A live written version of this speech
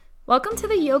Welcome to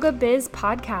the Yoga Biz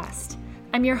Podcast.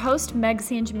 I'm your host, Meg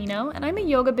Sanjamino, and I'm a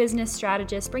yoga business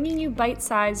strategist bringing you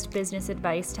bite-sized business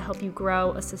advice to help you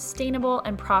grow a sustainable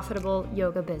and profitable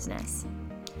yoga business.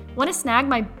 Want to snag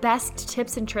my best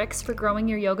tips and tricks for growing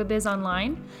your yoga biz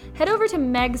online? Head over to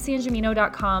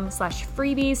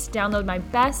megsanjamino.com/freebies to download my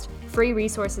best free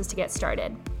resources to get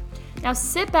started. Now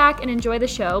sit back and enjoy the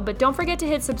show, but don't forget to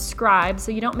hit subscribe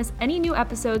so you don't miss any new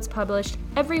episodes published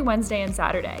every Wednesday and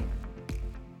Saturday.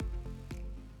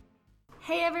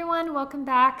 Hey everyone, welcome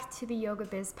back to the Yoga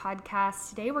Biz Podcast.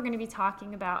 Today we're going to be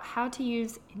talking about how to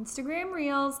use Instagram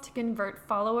Reels to convert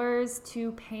followers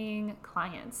to paying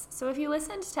clients. So if you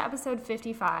listened to episode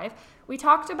 55, we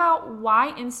talked about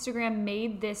why Instagram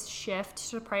made this shift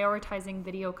to prioritizing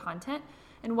video content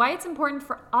and why it's important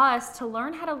for us to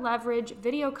learn how to leverage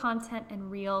video content and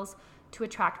Reels to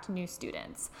attract new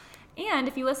students. And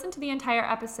if you listen to the entire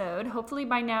episode, hopefully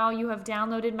by now you have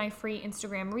downloaded my free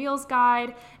Instagram Reels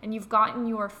guide and you've gotten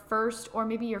your first or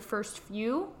maybe your first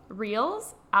few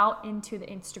Reels out into the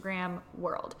Instagram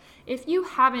world. If you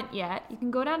haven't yet, you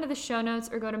can go down to the show notes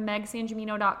or go to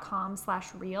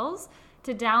megsanjamino.com/reels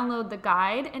to download the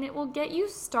guide, and it will get you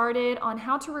started on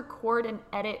how to record and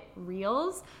edit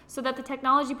Reels so that the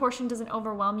technology portion doesn't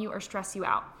overwhelm you or stress you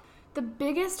out. The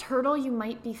biggest hurdle you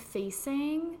might be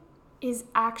facing is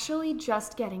actually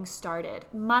just getting started,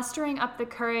 mustering up the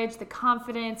courage, the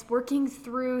confidence, working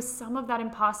through some of that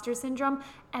imposter syndrome,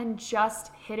 and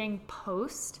just hitting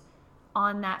post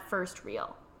on that first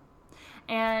reel.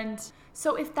 And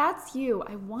so if that's you,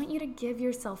 I want you to give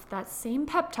yourself that same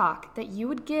pep talk that you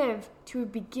would give to a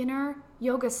beginner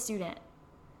yoga student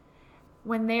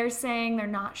when they're saying they're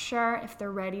not sure if they're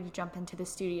ready to jump into the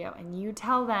studio, and you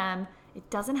tell them it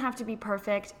doesn't have to be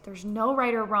perfect. There's no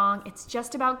right or wrong. It's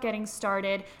just about getting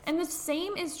started. And the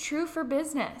same is true for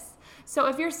business. So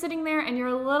if you're sitting there and you're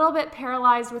a little bit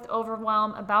paralyzed with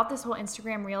overwhelm about this whole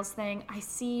Instagram Reels thing, I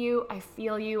see you, I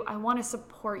feel you, I want to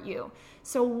support you.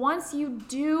 So once you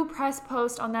do press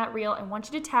post on that reel, I want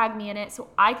you to tag me in it so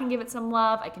I can give it some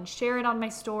love. I can share it on my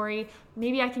story.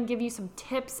 Maybe I can give you some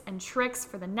tips and tricks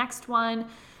for the next one.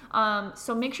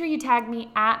 So make sure you tag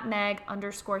me at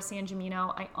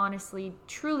Meg_Sanjamino. I honestly,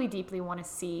 truly, deeply want to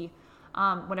see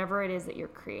whatever it is that you're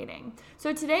creating.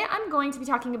 So today I'm going to be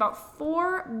talking about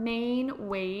 4 main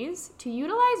ways to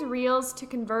utilize Reels to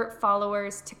convert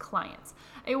followers to clients.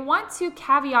 I want to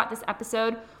caveat this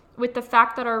episode with the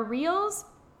fact that our Reels,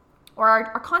 or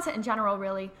our content in general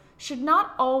really, should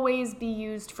not always be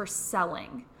used for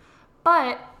selling.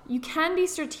 But you can be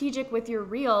strategic with your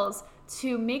Reels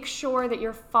to make sure that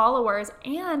your followers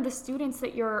and the students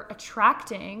that you're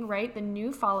attracting, right, the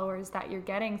new followers that you're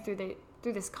getting through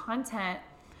this content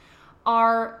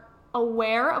are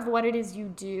aware of what it is you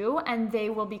do, and they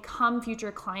will become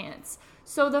future clients.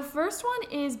 So the first one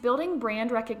is building brand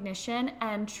recognition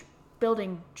and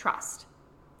building trust.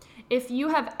 If you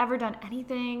have ever done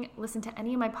anything, listened to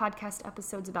any of my podcast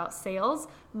episodes about sales,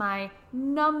 my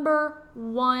number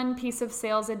one piece of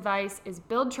sales advice is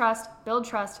build trust, build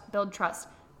trust, build trust.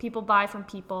 People buy from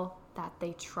people that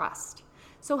they trust.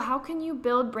 So how can you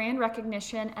build brand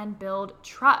recognition and build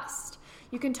trust?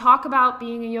 You can talk about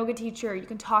being a yoga teacher. You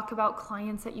can talk about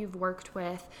clients that you've worked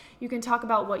with. You can talk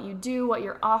about what you do, what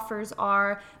your offers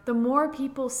are. The more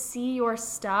people see your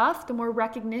stuff, the more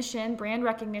recognition, brand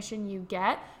recognition you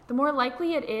get, the more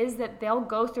likely it is that they'll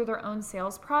go through their own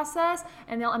sales process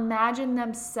and they'll imagine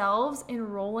themselves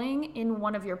enrolling in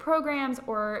one of your programs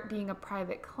or being a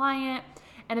private client,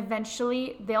 and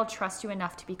eventually they'll trust you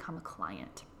enough to become a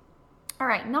client. All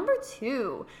right, number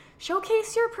 2,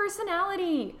 showcase your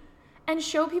personality and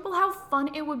show people how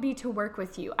fun it would be to work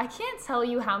with you. I can't tell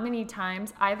you how many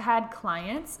times I've had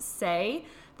clients say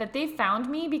that they found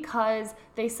me because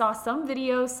they saw some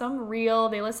video, some reel,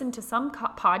 they listened to some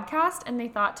podcast, and they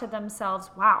thought to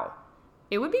themselves, wow,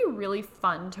 it would be really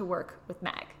fun to work with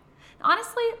Meg.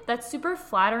 Honestly, that's super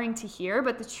flattering to hear,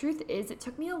 but the truth is it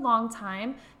took me a long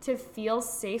time to feel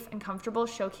safe and comfortable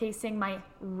showcasing my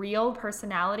real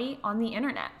personality on the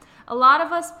internet. A lot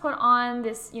of us put on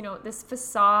this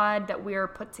facade that we're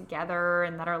put together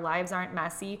and that our lives aren't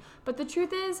messy, but the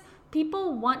truth is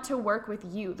people want to work with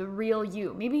you, the real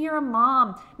you. Maybe you're a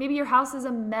mom, maybe your house is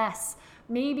a mess,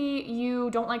 maybe you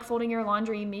don't like folding your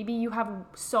laundry, maybe you have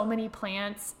so many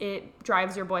plants it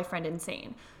drives your boyfriend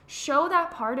insane. Show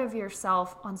that part of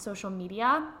yourself on social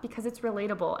media because it's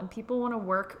relatable and people want to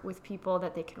work with people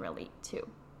that they can relate to.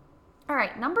 All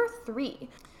right, number 3,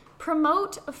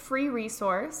 promote a free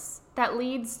resource that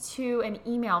leads to an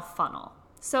email funnel.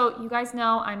 So you guys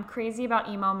know I'm crazy about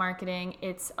email marketing.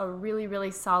 It's a really,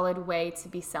 really solid way to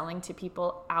be selling to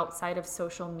people outside of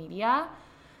social media.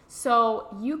 So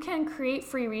you can create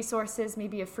free resources,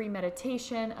 maybe a free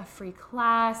meditation, a free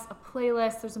class, a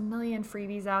playlist. There's a million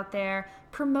freebies out there.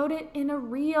 Promote it in a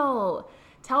reel.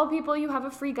 Tell people you have a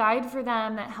free guide for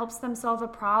them that helps them solve a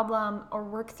problem or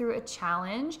work through a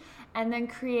challenge, and then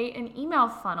create an email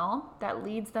funnel that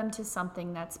leads them to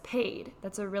something that's paid.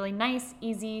 That's a really nice,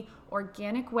 easy,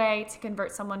 organic way to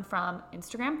convert someone from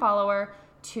Instagram follower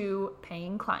to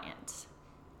paying client.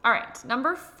 All right,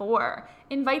 number 4,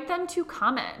 invite them to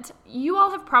comment. You all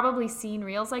have probably seen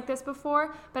reels like this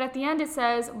before, but at the end it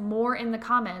says more in the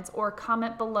comments or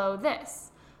comment below this.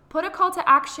 Put a call to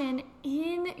action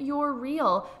in your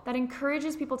reel that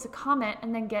encourages people to comment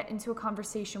and then get into a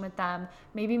conversation with them.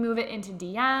 Maybe move it into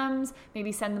DMs,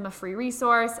 maybe send them a free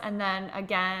resource, and then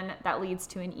again, that leads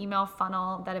to an email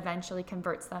funnel that eventually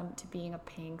converts them to being a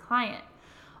paying client.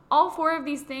 All 4 of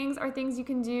these things are things you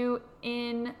can do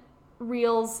in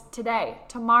reels today,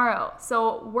 tomorrow.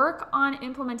 So work on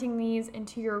implementing these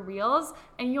into your reels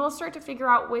and you'll start to figure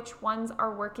out which ones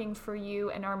are working for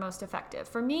you and are most effective.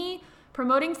 For me,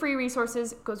 promoting free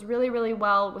resources goes really, really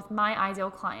well with my ideal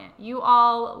client. You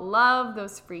all love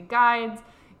those free guides.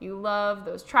 You love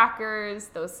those trackers,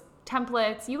 those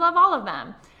templates. You love all of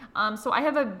them. So I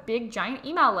have a big, giant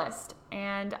email list,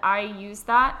 and I use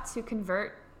that to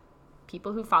convert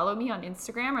people who follow me on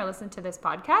Instagram or listen to this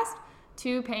podcast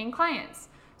to paying clients.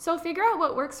 So figure out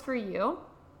what works for you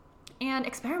and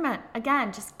experiment.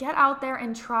 Again, just get out there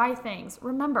and try things.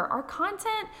 Remember, our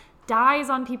content dies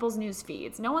on people's news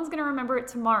feeds. No one's going to remember it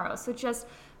tomorrow. So just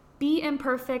be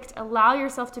imperfect. Allow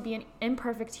yourself to be an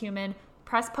imperfect human.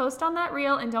 Press post on that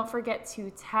reel and don't forget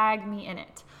to tag me in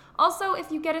it. Also, if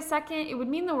you get a second, it would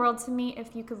mean the world to me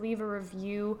if you could leave a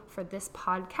review for this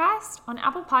podcast on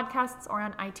Apple Podcasts or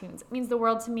on iTunes. It means the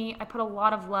world to me. I put a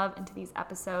lot of love into these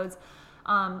episodes.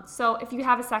 So if you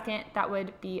have a second, that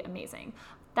would be amazing.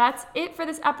 That's it for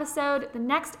this episode. The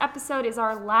next episode is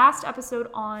our last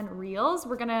episode on Reels.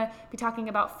 We're going to be talking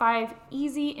about 5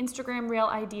 easy Instagram Reel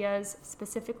ideas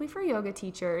specifically for yoga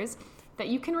teachers that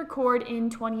you can record in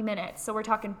 20 minutes. So we're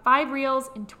talking 5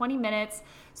 Reels in 20 minutes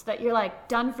so that you're like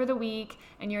done for the week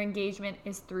and your engagement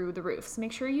is through the roof. So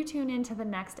make sure you tune in to the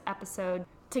next episode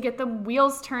to get the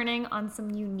wheels turning on some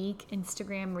unique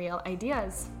Instagram Reel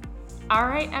ideas. All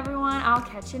right, everyone, I'll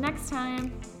catch you next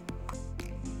time.